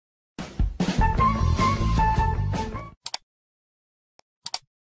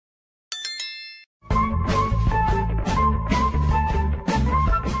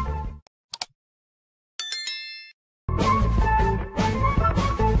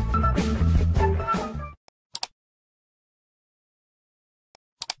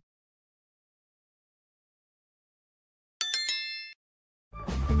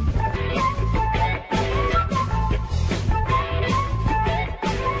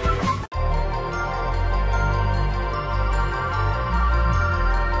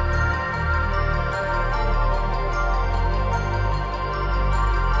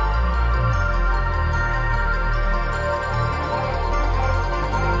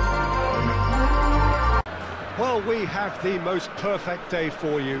Well, we have the most perfect day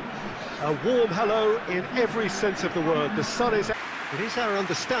for you. A warm hello in every sense of the word. The sun is out. It is our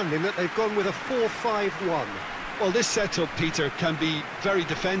understanding that they've gone with a 4-5-1. Well, this setup, Peter, can be very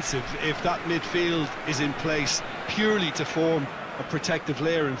defensive if that midfield is in place purely to form a protective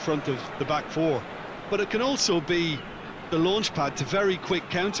layer in front of the back four. But it can also be the launchpad to very quick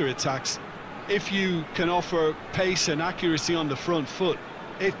counter-attacks. If you can offer pace and accuracy on the front foot,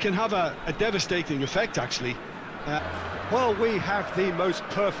 it can have a devastating effect, actually. Well, we have the most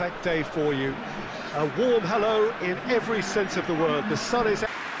perfect day for you. A warm hello in every sense of the word. The sun is out.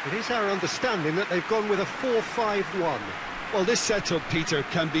 It is our understanding that they've gone with a 4-5-1. Well, this setup, Peter,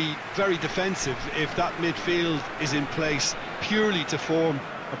 can be very defensive if that midfield is in place purely to form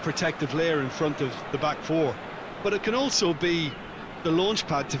a protective layer in front of the back four. But it can also be the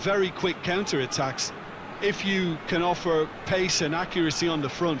launchpad to very quick counter-attacks. If you can offer pace and accuracy on the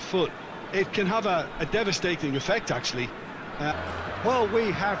front foot, it can have a devastating effect, actually. Well,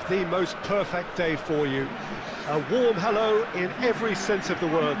 we have the most perfect day for you. A warm hello in every sense of the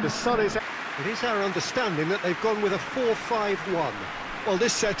word. The sun is out. It is our understanding that they've gone with a 4-5-1. Well,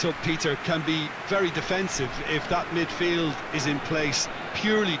 this setup, Peter, can be very defensive if that midfield is in place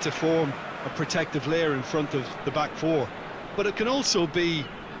purely to form a protective layer in front of the back four. But it can also be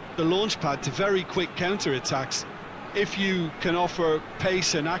the launchpad to very quick counter-attacks. If you can offer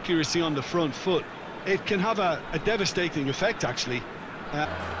pace and accuracy on the front foot, it can have a devastating effect, actually.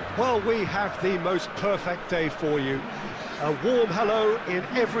 Well, we have the most perfect day for you. A warm hello in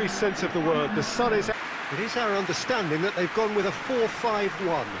every sense of the word. The sun is out. It is our understanding that they've gone with a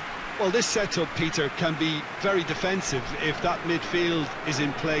 4-5-1. Well, this setup, Peter, can be very defensive if that midfield is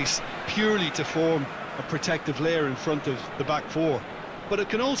in place purely to form a protective layer in front of the back four. But it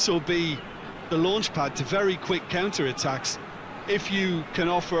can also be the launchpad to very quick counter-attacks. If you can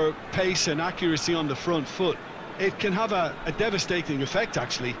offer pace and accuracy on the front foot, it can have a devastating effect,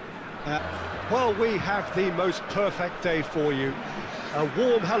 actually. Well, we have the most perfect day for you. A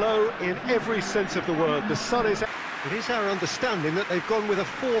warm hello in every sense of the word. The sun is out. It is our understanding that they've gone with a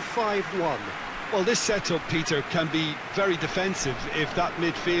 4-5-1. Well, this setup, Peter, can be very defensive if that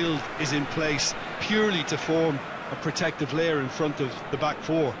midfield is in place purely to form a protective layer in front of the back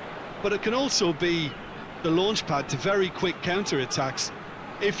four. But it can also be the launchpad to very quick counter-attacks.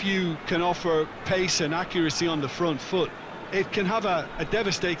 If you can offer pace and accuracy on the front foot, it can have a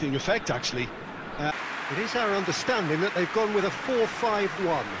devastating effect, actually. It is our understanding that they've gone with a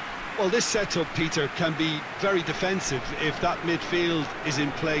 4-5-1. Well, this setup, Peter, can be very defensive if that midfield is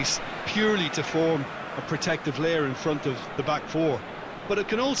in place purely to form a protective layer in front of the back four. But it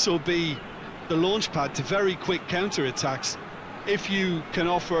can also be the launchpad to very quick counter-attacks. If you can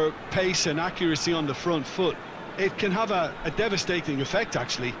offer pace and accuracy on the front foot, it can have a devastating effect,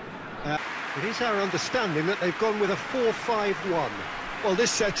 actually. It is our understanding that they've gone with a 4-5-1. Well, this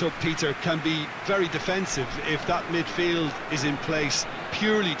setup, Peter, can be very defensive if that midfield is in place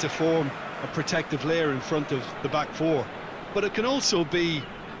purely to form a protective layer in front of the back four. But it can also be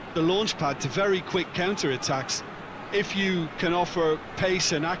the launchpad to very quick counter-attacks. If you can offer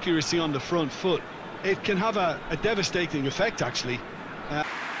pace and accuracy on the front foot, it can have a devastating effect, actually.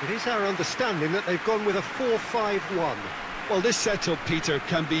 It is our understanding that they've gone with a 4-5-1. Well, this setup, Peter,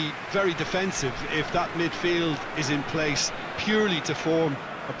 can be very defensive if that midfield is in place purely to form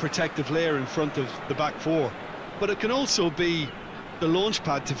a protective layer in front of the back four. But it can also be the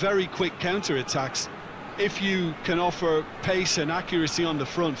launchpad to very quick counter-attacks. If you can offer pace and accuracy on the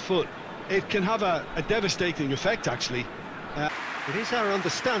front foot, it can have a devastating effect, actually. It is our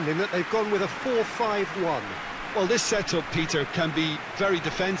understanding that they've gone with a 4-5-1. Well, this setup, Peter, can be very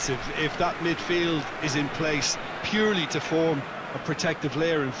defensive if that midfield is in place purely to form a protective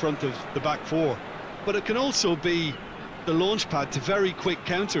layer in front of the back four. But it can also be the launchpad to very quick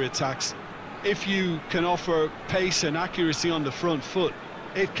counter-attacks. If you can offer pace and accuracy on the front foot,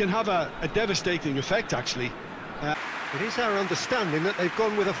 it can have a devastating effect, actually. It is our understanding that they've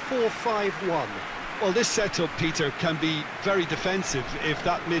gone with a 4-5-1. Well, this setup, Peter, can be very defensive if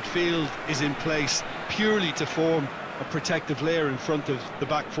that midfield is in place purely to form a protective layer in front of the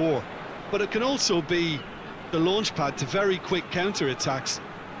back four. But it can also be the launchpad to very quick counter-attacks.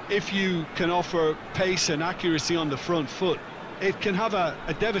 If you can offer pace and accuracy on the front foot, it can have a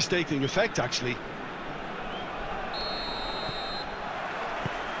devastating effect, actually.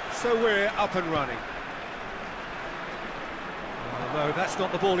 So we're up and running. Oh, no, that's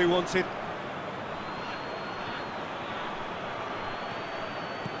not the ball he wanted.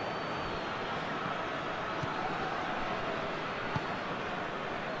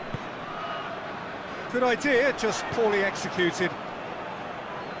 Good idea, just poorly executed.